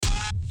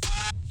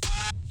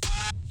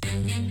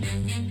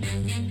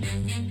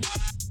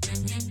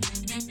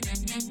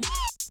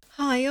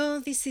Hi all,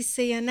 this is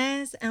Sia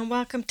Naz and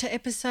welcome to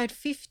episode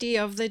 50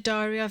 of the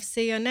Diary of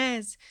Sia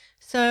Naz.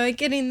 So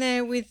getting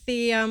there with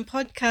the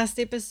podcast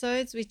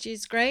episodes, which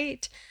is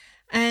great.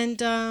 And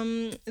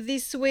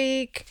this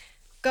week,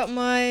 got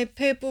my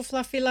purple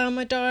fluffy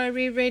llama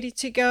diary ready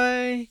to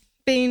go.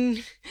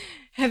 Been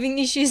having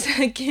issues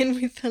again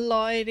with the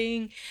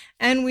lighting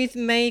and with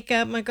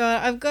makeup. My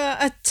God, I've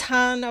got a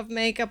ton of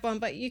makeup on,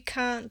 but you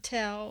can't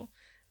tell.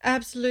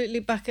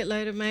 Absolutely bucket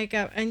load of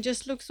makeup and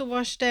just looks so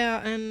washed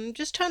out, and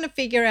just trying to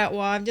figure out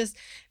why. I've just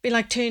been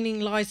like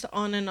turning lights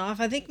on and off.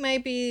 I think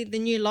maybe the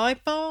new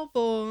light bulb,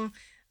 or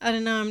I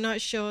don't know, I'm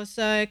not sure.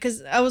 So,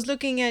 because I was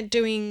looking at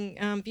doing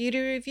beauty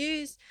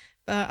reviews,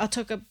 but I'll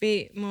talk a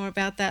bit more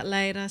about that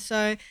later.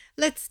 So,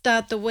 let's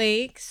start the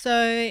week.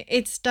 So,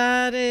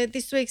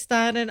 this week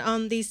started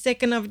on the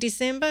 2nd of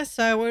December.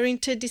 So, we're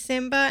into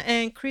December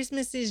and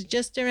Christmas is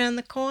just around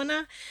the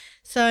corner.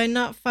 So,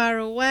 not far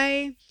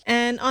away.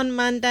 And on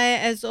Monday,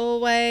 as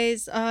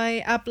always,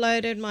 I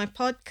uploaded my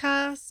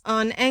podcast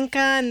on Anchor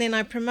and then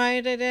I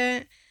promoted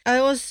it. I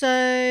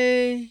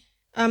also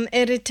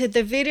edited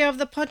the video of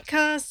the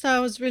podcast, so I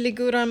was really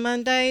good on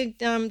Monday.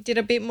 Did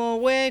a bit more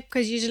work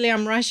because usually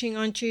I'm rushing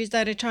on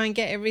Tuesday to try and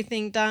get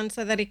everything done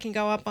so that it can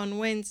go up on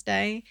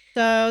Wednesday.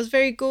 So I was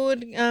very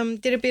good.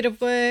 Did a bit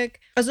of work.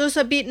 I was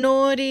also a bit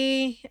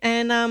naughty,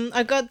 and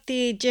I got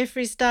the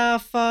Jeffree Star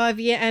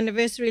 5-year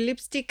anniversary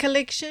lipstick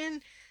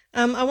collection.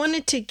 I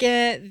wanted to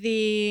get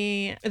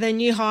the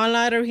new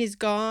highlighter he's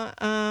got,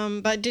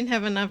 but didn't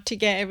have enough to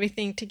get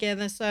everything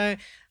together. So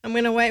I'm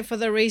gonna wait for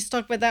the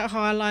restock. But that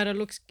highlighter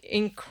looks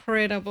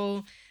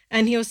incredible.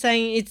 And he was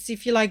saying it's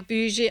if you like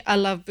bougie. I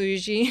love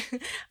bougie.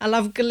 I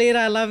love glitter.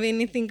 I love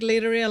anything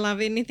glittery. I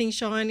love anything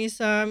shiny.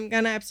 So I'm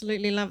gonna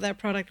absolutely love that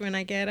product when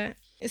I get it.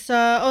 So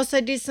I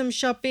also did some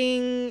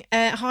shopping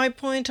at High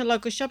Point, a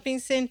local shopping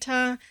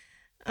center.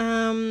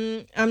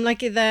 I'm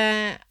lucky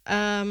that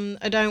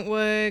I don't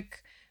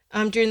work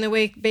during the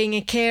week being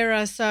a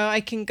carer, so I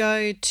can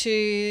go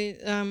to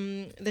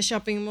the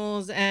shopping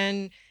malls,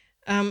 and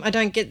I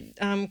don't get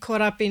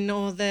caught up in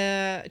all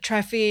the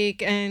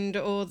traffic and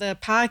all the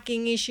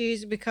parking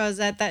issues, because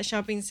at that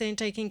shopping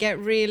center it can get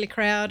really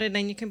crowded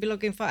and you can be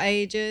looking for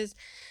ages.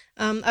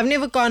 I've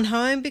never gone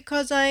home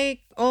because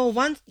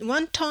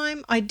one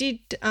time I did,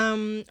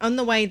 on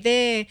the way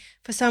there,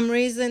 for some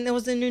reason there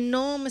was an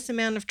enormous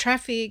amount of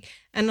traffic,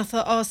 and I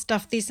thought, oh,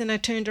 stuff this, and I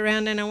turned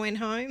around and I went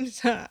home.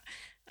 So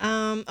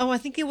I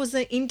think it was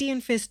an Indian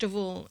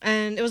festival,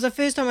 and it was the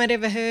first time I'd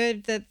ever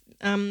heard that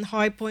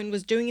High Point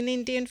was doing an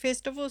Indian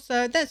festival.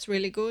 So that's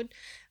really good.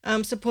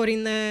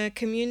 Supporting the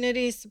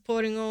community,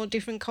 supporting all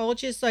different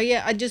cultures. So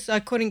yeah, I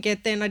couldn't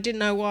get there, and I didn't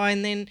know why.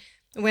 And then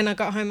when I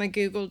got home, I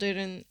googled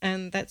it,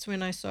 and that's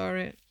when I saw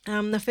it.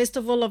 The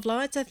Festival of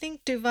Lights, I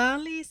think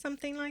Diwali,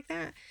 something like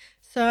that.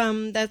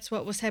 So that's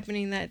what was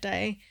happening that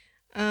day.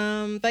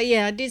 But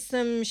yeah, I did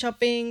some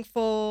shopping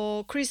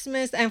for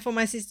Christmas and for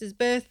my sister's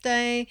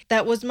birthday.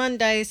 That was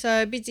Monday,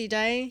 so a busy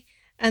day.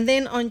 And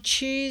then on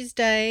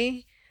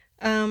Tuesday,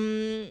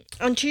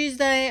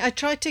 I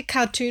tried to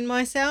cartoon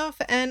myself,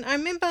 and I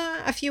remember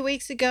a few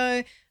weeks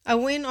ago, I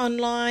went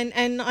online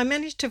and I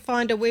managed to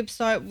find a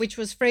website which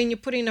was free, and you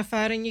put in a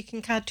photo and you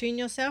can cartoon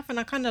yourself, and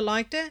I kind of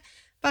liked it,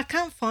 but I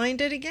can't find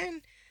it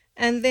again.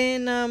 And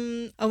then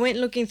I went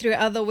looking through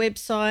other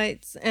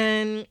websites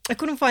and I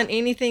couldn't find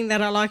anything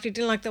that I liked. I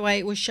didn't like the way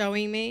it was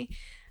showing me.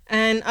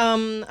 And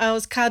I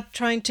was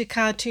trying to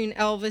cartoon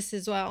Elvis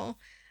as well,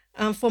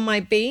 for my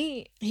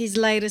bee, his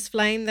latest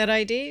flame that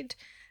I did.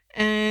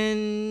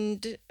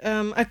 And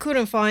I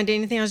couldn't find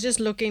anything. I was just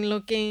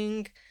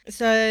looking.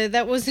 So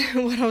that was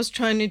what I was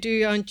trying to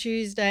do on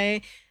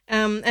Tuesday.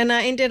 And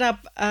I ended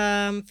up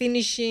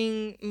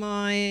finishing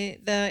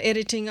the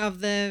editing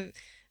of the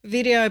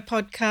video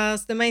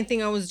podcast. The main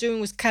thing I was doing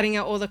was cutting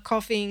out all the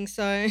coughing.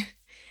 So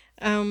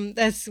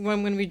that's what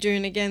I'm going to be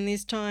doing again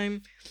this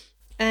time.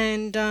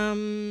 And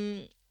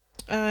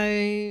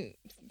I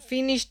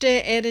finished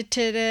it,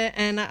 edited it,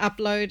 and I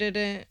uploaded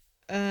it.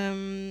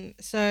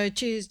 So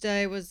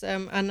Tuesday was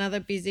another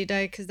busy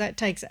day because that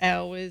takes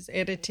hours.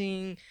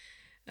 Editing,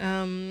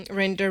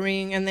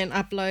 rendering, and then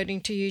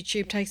uploading to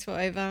YouTube takes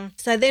forever.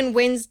 So then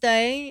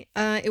Wednesday,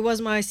 it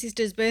was my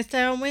sister's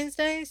birthday on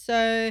Wednesday.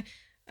 So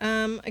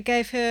I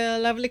gave her a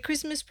lovely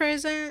Christmas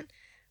present.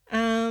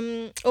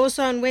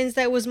 Also on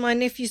Wednesday was my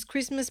nephew's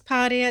Christmas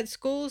party at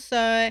school.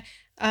 So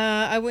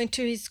I went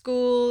to his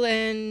school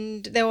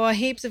and there were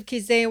heaps of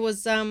kids there. It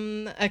was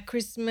a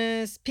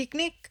Christmas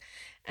picnic,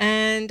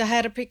 and I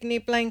had a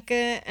picnic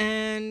blanket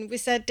and we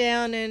sat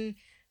down, and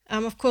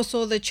of course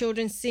all the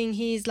children sing.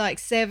 He's like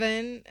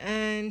 7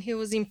 and he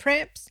was in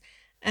preps,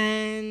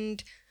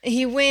 and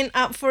he went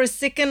up for a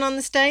second on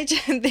the stage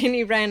and then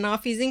he ran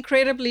off. He's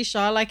incredibly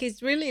shy. Like,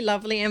 he's really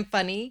lovely and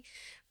funny,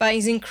 but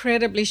he's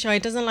incredibly shy. He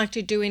doesn't like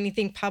to do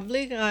anything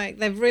public. Like,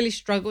 they've really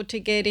struggled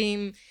to get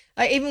him,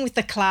 even with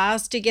the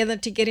class together,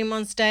 to get him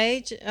on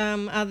stage.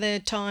 Other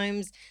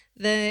times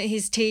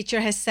his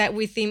teacher has sat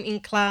with him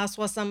in class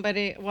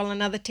while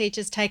another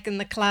teacher's taken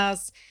the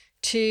class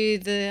to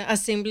the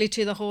assembly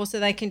to the hall so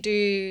they can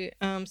do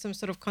some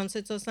sort of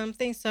concerts or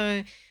something.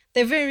 So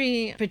they're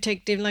very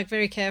protective, like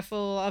very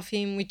careful of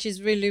him, which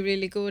is really,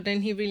 really good.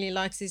 And he really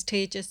likes his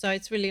teacher. So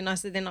it's really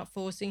nice that they're not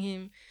forcing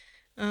him.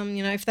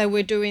 If they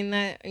were doing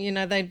that,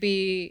 they'd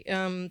be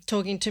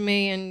talking to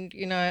me and,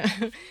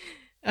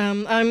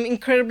 I'm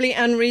incredibly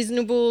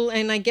unreasonable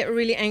and I get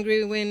really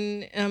angry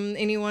when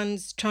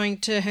anyone's trying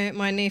to hurt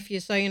my nephew.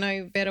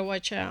 So, better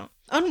watch out.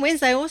 On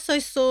Wednesday, I also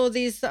saw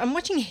this. I'm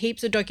watching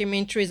heaps of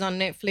documentaries on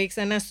Netflix,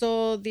 and I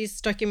saw this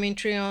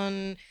documentary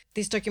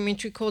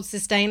called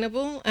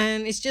Sustainable,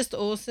 and it's just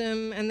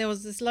awesome. And there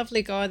was this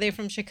lovely guy there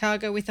from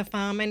Chicago with a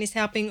farm, and he's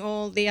helping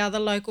all the other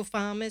local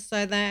farmers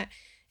so that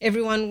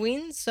everyone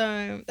wins.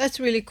 So that's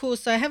really cool.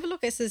 So have a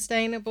look at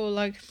Sustainable.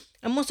 Like,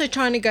 I'm also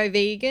trying to go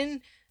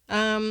vegan.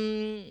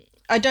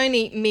 I don't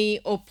eat meat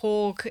or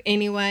pork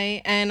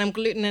anyway, and I'm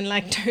gluten and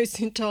lactose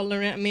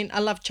intolerant. I mean, I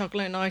love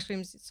chocolate and ice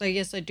creams, so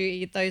yes, I do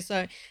eat those.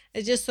 So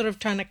it's just sort of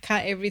trying to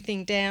cut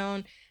everything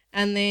down.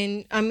 And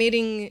then I'm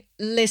eating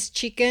less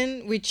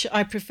chicken, which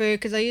I prefer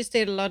because I used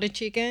to eat a lot of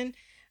chicken.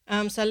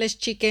 So less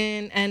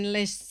chicken and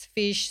less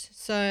fish.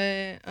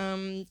 So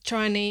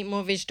trying to eat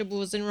more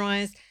vegetables and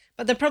rice.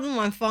 But the problem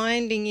I'm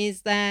finding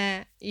is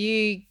that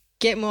you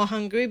get more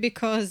hungry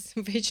because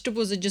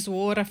vegetables are just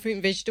water, fruit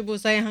and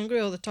vegetables. So you're hungry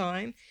all the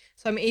time.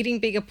 So I'm eating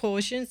bigger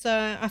portions.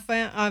 So I've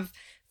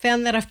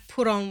found that I've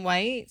put on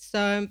weight. So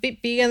I'm a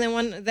bit bigger than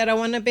one that I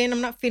want to be. And I'm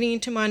not fitting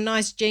into my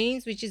nice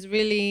jeans, which is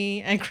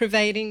really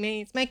aggravating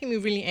me. It's making me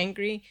really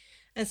angry.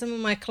 And some of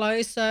my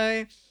clothes.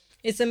 So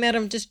it's a matter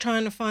of just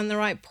trying to find the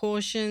right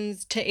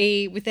portions to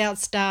eat without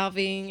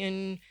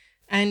starving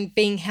and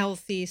being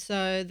healthy.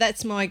 So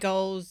that's my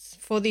goals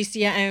for this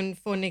year and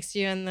for next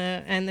year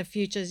and the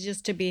future is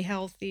just to be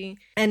healthy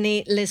and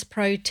eat less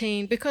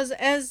protein because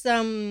as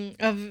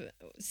I've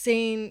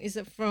seen, is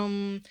it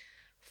from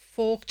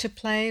fork to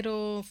plate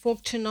or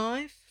fork to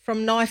knife?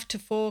 From knife to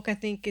fork, I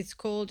think it's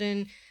called.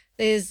 And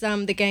there's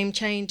the Game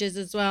Changers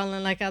as well,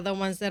 and like other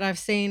ones that I've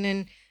seen.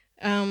 And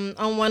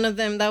on one of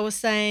them, they were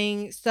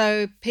saying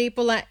so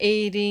people are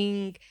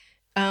eating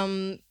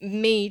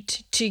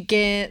meat to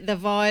get the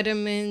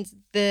vitamins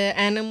the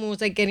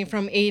animals are getting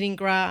from eating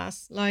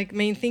grass. Like, I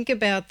mean, think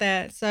about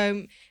that.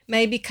 So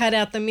maybe cut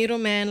out the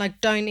middleman,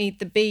 like don't eat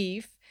the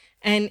beef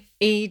and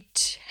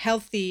eat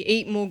healthy,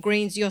 eat more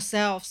greens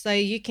yourself so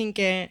you can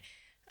get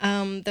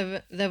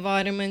the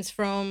vitamins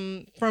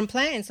from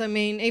plants. I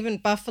mean, even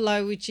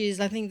buffalo, which is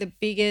I think the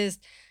biggest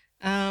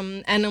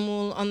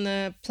animal on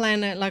the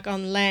planet, like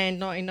on land,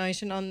 not in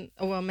ocean, on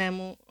well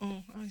mammal.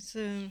 Oh,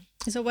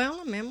 is a whale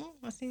a mammal?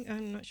 I think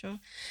I'm not sure.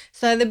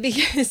 So the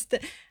biggest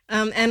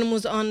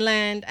animals on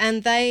land,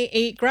 and they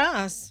eat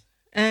grass,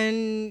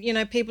 and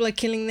people are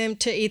killing them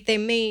to eat their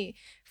meat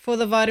for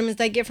the vitamins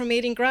they get from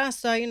eating grass.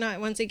 So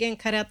once again,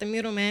 cut out the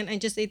middleman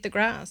and just eat the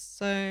grass.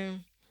 So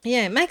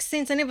yeah, it makes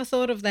sense. I never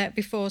thought of that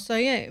before. So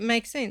yeah, it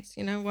makes sense.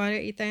 Why do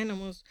eat the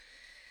animals?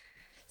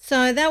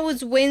 So that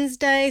was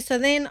Wednesday. So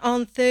then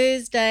on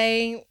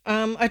Thursday,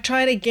 I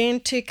tried again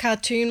to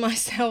cartoon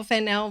myself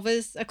and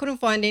Elvis. I couldn't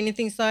find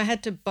anything, so I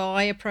had to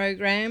buy a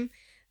program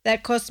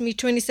that cost me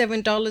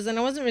 $27, and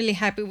I wasn't really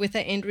happy with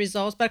the end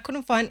results, but I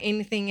couldn't find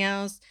anything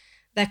else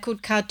that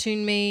could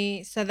cartoon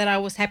me so that I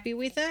was happy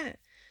with it.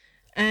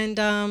 And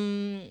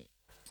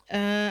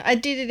I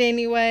did it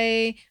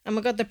anyway.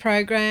 I got the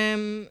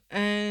program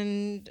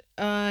and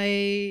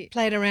I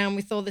played around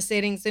with all the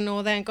settings and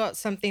all that and got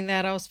something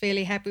that I was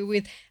fairly happy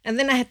with. And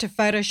then I had to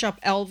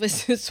Photoshop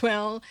Elvis as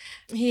well.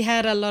 He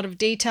had a lot of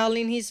detail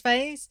in his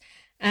face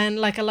and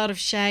like a lot of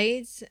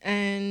shades.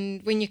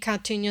 And when you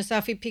cartoon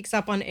yourself, he picks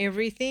up on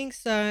everything.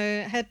 So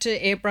I had to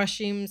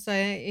airbrush him so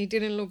he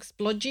didn't look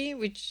splodgy,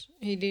 which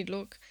he did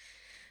look.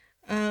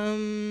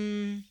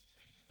 Um,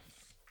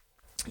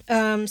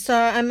 so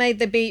I made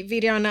the beat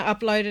video and I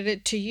uploaded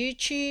it to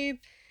YouTube.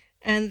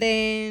 And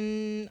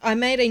then I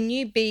made a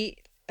new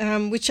beat,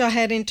 which I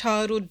had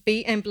entitled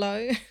Beat and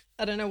Blow.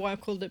 I don't know why I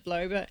called it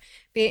Blow, but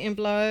Beat and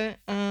Blow.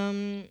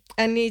 And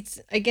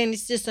it's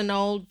just an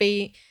old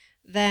beat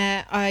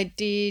that I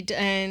did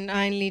and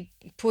I only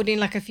put in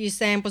like a few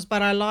samples,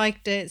 but I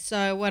liked it.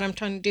 So what I'm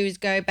trying to do is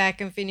go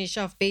back and finish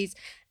off beats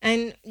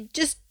and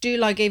just do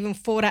like even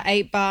 4 to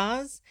 8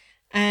 bars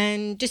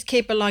and just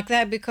keep it like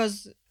that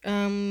because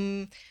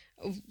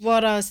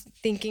what I was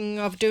thinking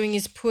of doing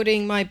is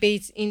putting my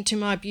beats into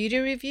my beauty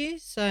review.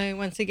 So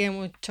once again,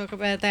 we'll talk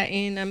about that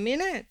in a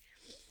minute.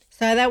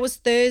 So that was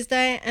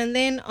Thursday, and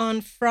then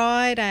on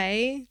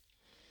Friday,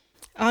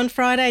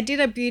 I did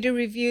a beauty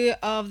review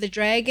of the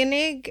Dragon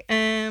Egg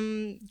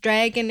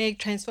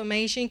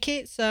Transformation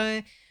Kit.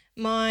 So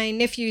my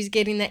nephew is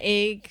getting the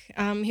egg.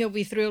 He'll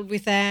be thrilled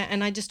with that.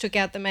 And I just took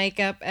out the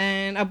makeup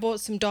and I bought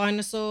some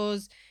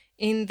dinosaurs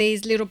in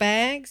these little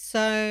bags.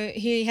 So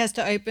he has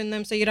to open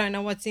them so you don't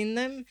know what's in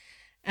them.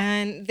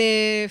 And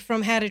they're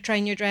from How to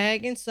Train Your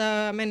Dragon. So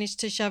I managed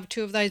to shove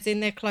two of those in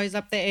there, close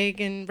up the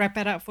egg and wrap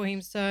it up for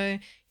him. So,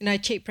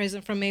 cheap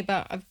present from me,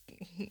 but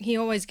he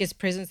always gets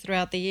presents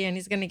throughout the year and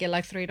he's going to get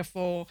like 3 to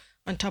 4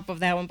 on top of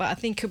that one, but I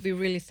think he'll be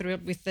really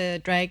thrilled with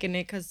the dragon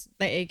egg because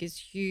the egg is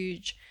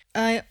huge.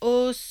 I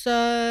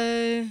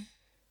also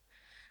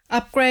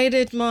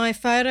upgraded my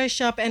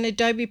Photoshop and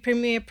Adobe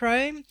Premiere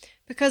Pro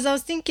because I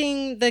was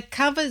thinking the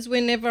covers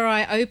whenever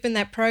I open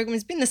that program,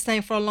 it's been the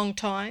same for a long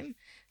time.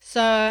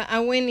 So I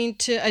went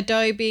into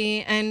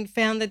Adobe and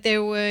found that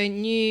there were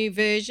new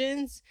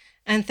versions,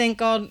 and thank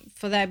God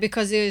for that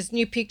because there's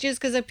new pictures.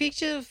 Because the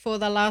picture for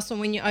the last one,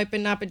 when you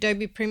open up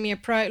Adobe Premiere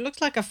Pro, it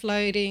looks like a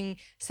floating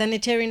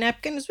sanitary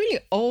napkin. It's really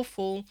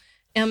awful.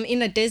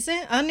 In a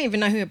desert, I don't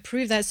even know who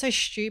approved that. It's so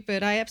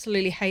stupid. I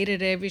absolutely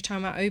hated it every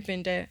time I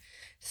opened it.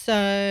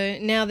 So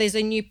now there's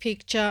a new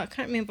picture. I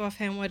can't remember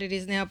offhand what it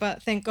is now,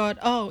 but thank God.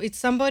 Oh, it's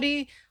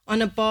somebody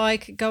on a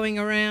bike going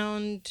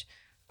around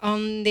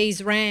on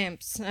these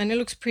ramps, and it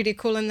looks pretty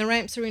cool, and the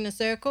ramps are in a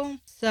circle.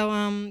 So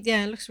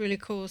yeah, it looks really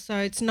cool. So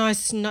it's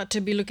nice not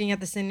to be looking at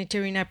the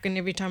sanitary napkin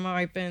every time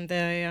I open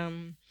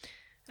the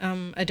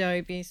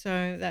Adobe.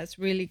 So that's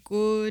really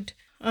good.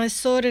 I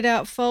sorted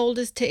out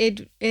folders to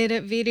edit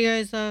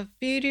videos of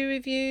beauty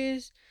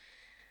reviews,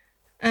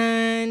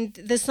 and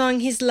the song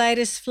His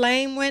Latest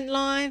Flame went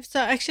live.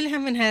 So I actually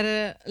haven't had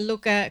a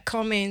look at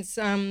comments.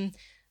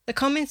 The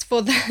comments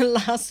for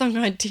the last song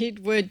I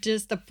did were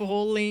just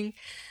appalling.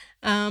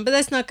 But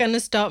that's not going to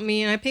stop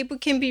me. You know, people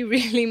can be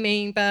really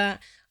mean, but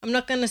I'm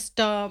not going to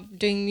stop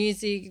doing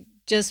music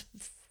just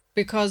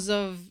because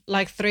of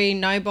like three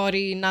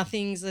nobody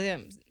nothings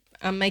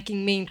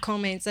making mean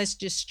comments. That's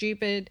just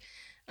stupid.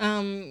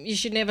 You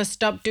should never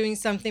stop doing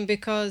something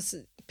because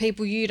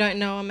people you don't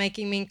know are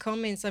making mean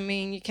comments. I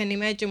mean, you can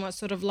imagine what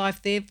sort of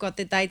life they've got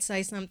that they'd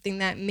say something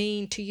that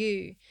mean to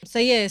you. So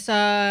yeah, so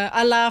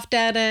I laughed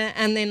at it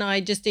and then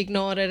I just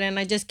ignored it and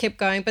I just kept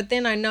going. But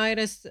then I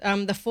noticed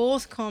the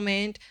fourth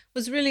comment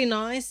was really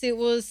nice. It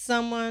was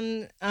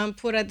someone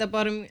put at the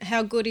bottom,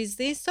 "How good is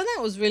this?" So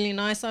that was really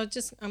nice.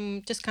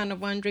 I'm just kind of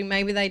wondering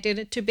maybe they did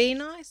it to be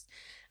nice.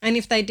 And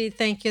if they did,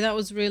 thank you. That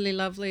was really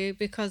lovely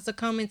because the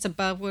comments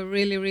above were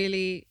really,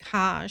 really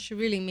harsh,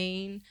 really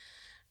mean.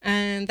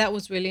 And that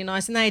was really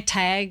nice. And they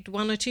tagged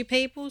one or two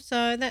people,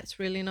 so that's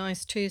really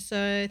nice too.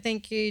 So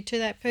thank you to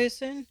that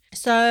person.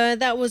 So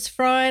that was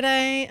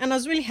Friday, and I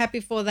was really happy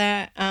for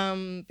that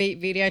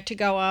beat video to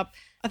go up.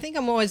 I think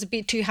I'm always a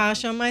bit too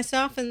harsh on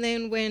myself, and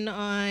then when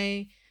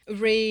I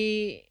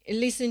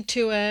re-listened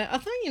to it, I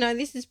thought,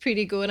 this is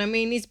pretty good. I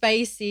mean, it's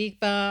basic,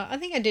 but I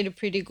think I did a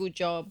pretty good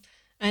job,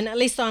 and at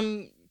least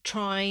I'm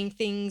trying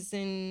things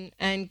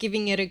and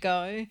giving it a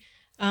go.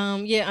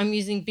 Yeah, I'm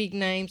using big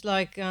names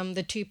like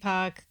the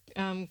Tupac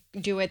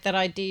duet that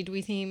I did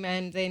with him,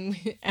 and then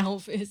with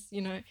Elvis.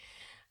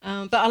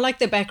 But I like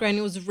the background.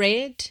 It was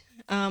red.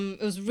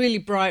 It was really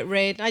bright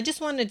red. I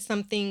just wanted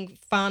something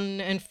fun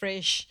and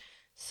fresh.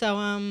 So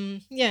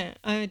yeah,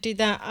 I did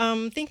that.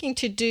 I'm thinking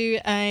to do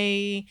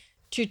a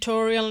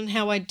tutorial on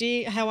how I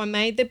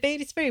made the beat.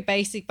 It's very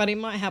basic, but it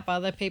might help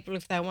other people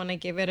if they want to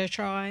give it a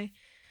try.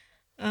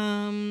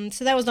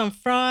 So that was on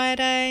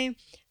Friday.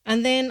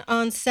 And then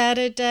on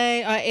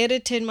Saturday, I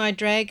edited my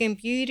Dragon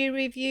Beauty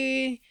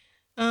review.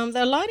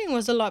 The lighting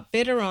was a lot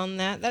better on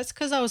that. That's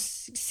because I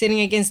was sitting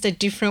against a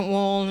different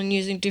wall and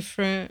using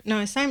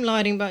same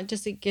lighting, but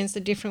just against a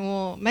different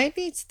wall.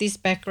 Maybe it's this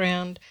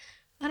background.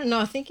 I don't know.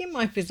 I think it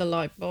might be the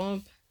light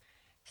bulb.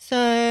 So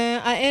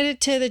I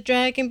edited the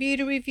Dragon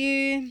Beauty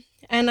review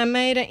and I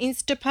made an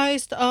Insta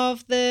post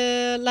of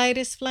the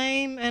latest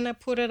flame and I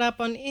put it up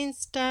on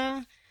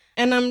Insta.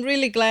 And I'm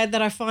really glad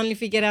that I finally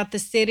figured out the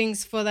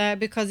settings for that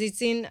because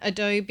it's in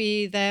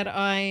Adobe that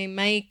I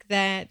make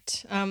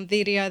that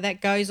video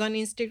that goes on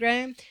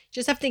Instagram.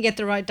 Just have to get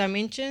the right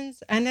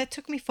dimensions. And that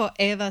took me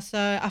forever.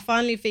 So I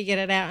finally figured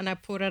it out and I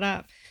put it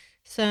up.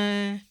 So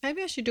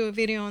maybe I should do a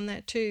video on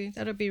that too.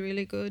 That'll be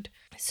really good.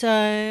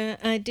 So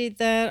I did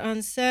that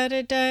on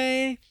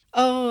Saturday.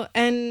 Oh,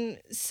 and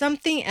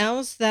something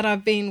else that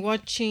I've been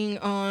watching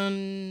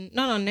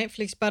not on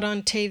Netflix, but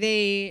on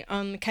TV,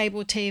 on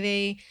cable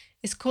TV,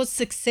 is called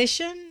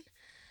Succession.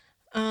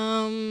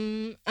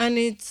 And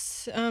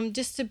it's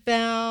just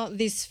about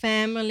this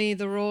family,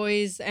 the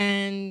Roys,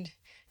 and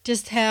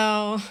just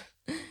how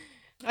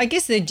I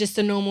guess they're just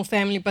a normal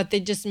family, but they're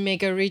just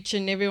mega rich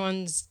and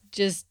everyone's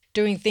just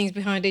doing things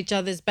behind each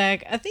other's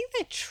back. I think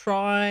they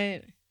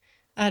try,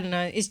 I don't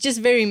know, it's just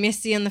very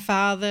messy, and the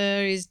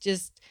father is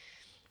just,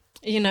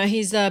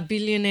 he's a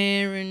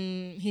billionaire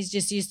and he's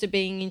just used to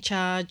being in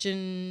charge.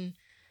 And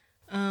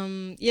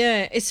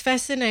yeah, it's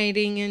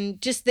fascinating,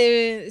 and just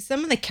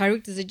some of the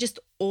characters are just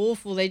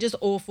awful. They're just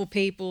awful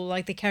people.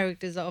 Like the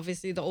characters are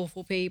obviously the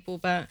awful people,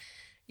 but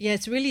yeah,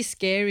 it's really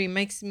scary. It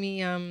makes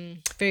me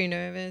very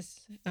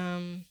nervous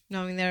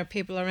knowing there are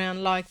people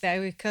around like that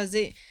because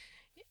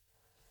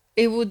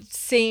you would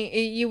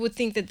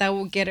think that they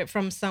will get it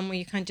from somewhere.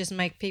 You can't just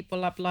make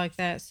people up like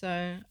that.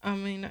 So I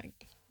mean,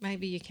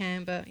 maybe you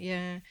can, but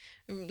yeah,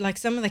 like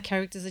some of the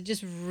characters are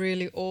just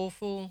really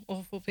awful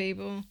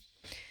people.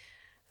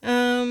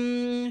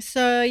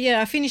 So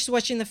yeah, I finished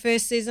watching the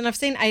first season. I've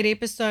seen 8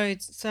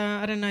 episodes, so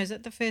I don't know, is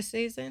that the first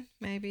season?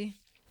 Maybe.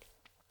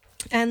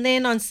 And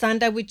then on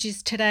Sunday, which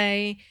is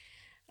today,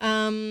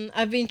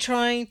 I've been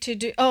trying to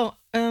do.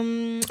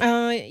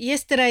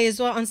 Yesterday as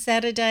well on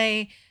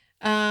Saturday.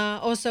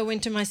 Also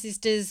went to my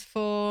sister's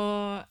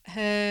for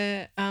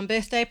her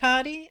birthday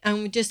party,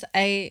 and we just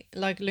ate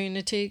like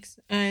lunatics.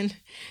 And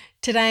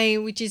today,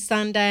 which is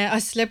Sunday, I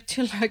slept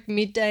till like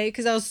midday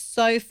because I was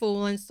so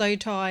full and so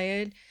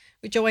tired,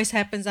 which always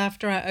happens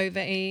after I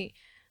overeat.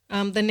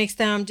 The next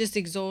day I'm just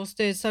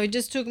exhausted. So it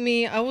just took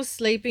me, I was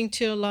sleeping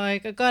till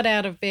like, I got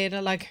out of bed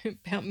at like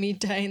about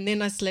midday, and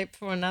then I slept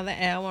for another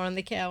hour on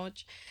the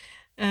couch.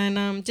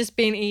 And just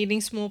been eating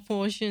small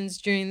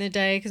portions during the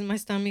day because my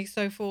stomach's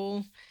so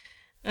full.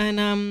 And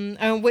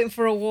I went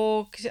for a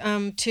walk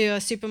to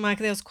a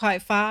supermarket that was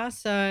quite far.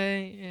 So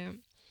yeah.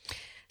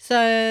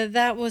 So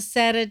that was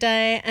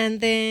Saturday, and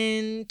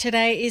then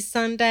today is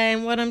Sunday.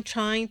 And what I'm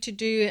trying to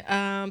do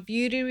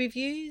beauty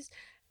reviews,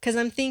 because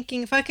I'm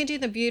thinking if I can do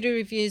the beauty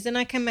reviews, then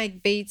I can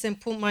make beats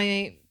and put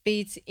my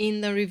beats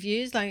in the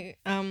reviews, like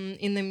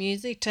in the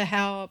music to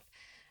help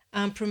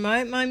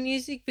promote my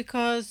music.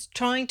 Because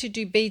trying to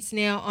do beats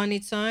now on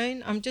its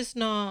own, I'm just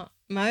not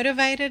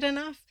motivated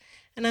enough.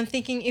 And I'm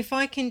thinking if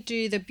I can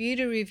do the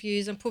beauty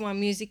reviews and put my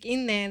music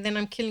in there, then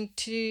I'm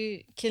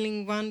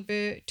killing one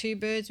bird, two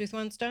birds with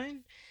one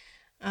stone.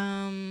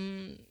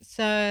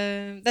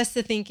 So that's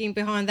the thinking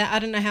behind that. I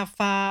don't know how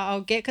far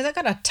I'll get because I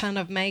got a ton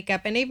of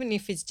makeup, and even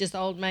if it's just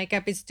old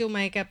makeup, it's still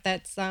makeup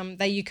that's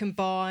that you can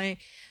buy,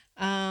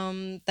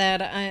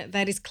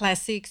 that is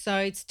classic, so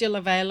it's still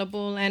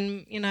available,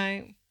 and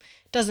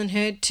doesn't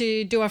hurt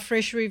to do a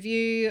fresh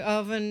review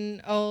of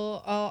an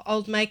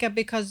old makeup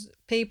because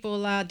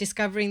people are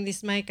discovering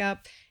this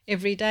makeup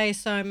every day,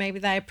 so maybe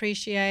they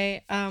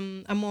appreciate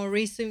a more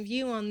recent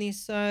view on this.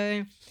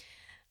 So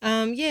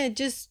yeah,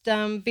 just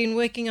been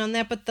working on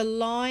that, but the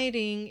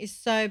lighting is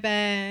so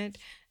bad.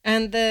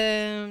 And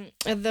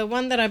the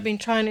one that I've been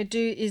trying to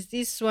do is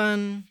this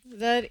one.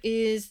 That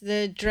is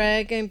the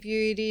Dragon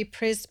Beauty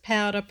Press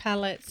Powder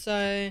Palette.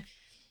 So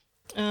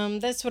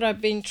that's what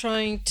I've been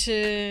trying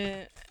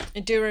to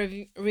do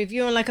a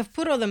review on. Like I've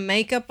put all the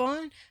makeup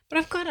on, but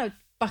I've got a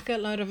bucket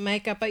load of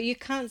makeup, but you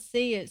can't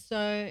see it.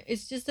 So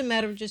it's just a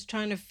matter of just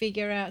trying to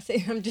figure out.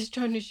 See, I'm just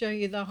trying to show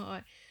you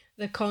the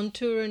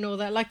contour and all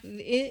that. Like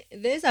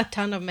there's a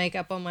ton of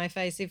makeup on my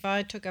face. If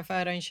I took a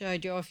photo and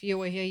showed you, or if you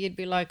were here, you'd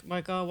be like,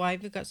 "My God, why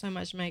have you got so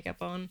much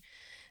makeup on?"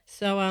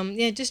 So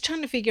yeah, just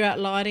trying to figure out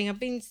lighting. I've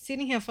been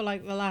sitting here for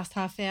like the last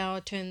half hour.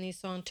 Turn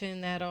this on,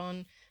 turn that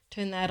off,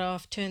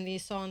 turn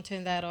this on,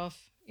 turn that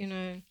off.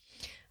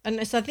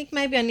 And so I think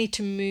maybe I need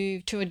to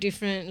move to a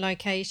different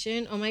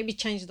location, or maybe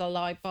change the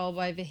light bulb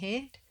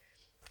overhead.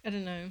 I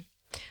don't know.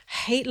 I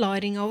hate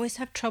lighting. I always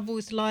have trouble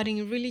with lighting.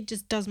 It really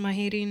just does my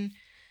head in.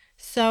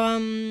 So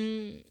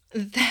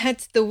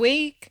that's the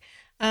week.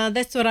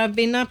 That's what I've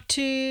been up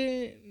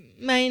to.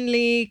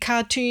 Mainly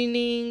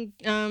cartooning,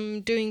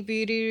 doing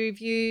beauty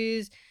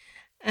reviews,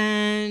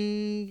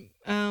 and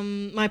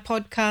my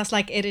podcast,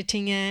 like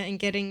editing it and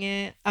getting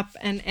it up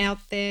and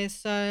out there.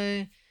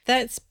 So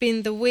that's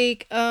been the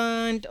week,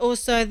 and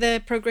also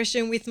the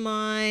progression with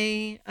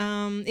my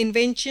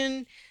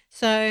invention.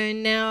 So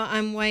now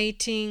I'm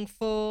waiting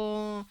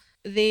for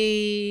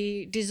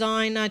the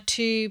designer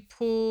to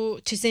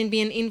send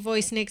me an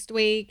invoice next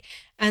week,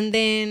 and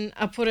then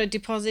I put a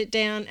deposit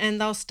down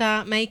and they'll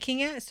start making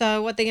it.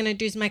 So what they're going to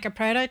do is make a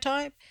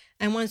prototype,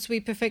 and once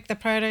we perfect the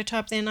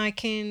prototype, then I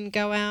can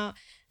go out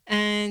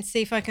and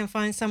see if I can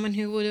find someone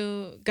who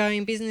will go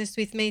in business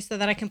with me so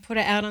that I can put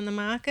it out on the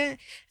market.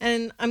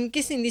 And I'm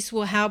guessing this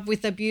will help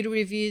with the beauty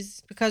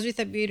reviews, because with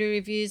the beauty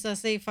reviews, I'll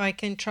see if I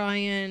can try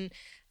and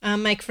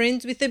make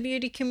friends with the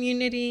beauty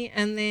community,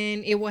 and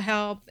then it will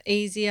help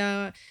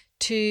easier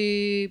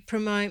to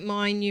promote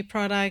my new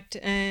product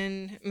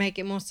and make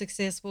it more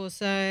successful.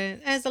 So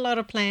there's a lot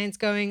of plans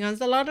going on.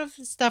 There's a lot of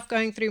stuff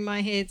going through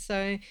my head.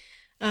 So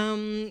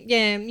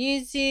yeah,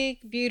 music,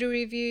 beauty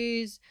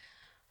reviews,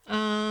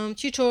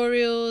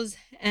 tutorials,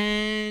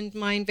 and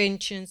my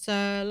invention.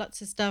 So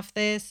lots of stuff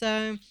there.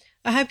 So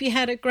I hope you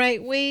had a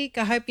great week.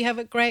 I hope you have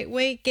a great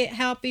week. Get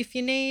help if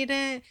you need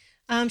it.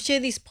 Share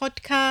this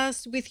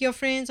podcast with your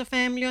friends or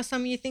family or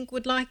someone you think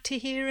would like to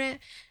hear it.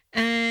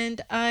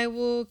 And I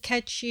will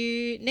catch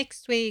you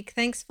next week.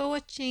 Thanks for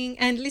watching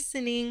and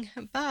listening.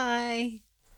 Bye.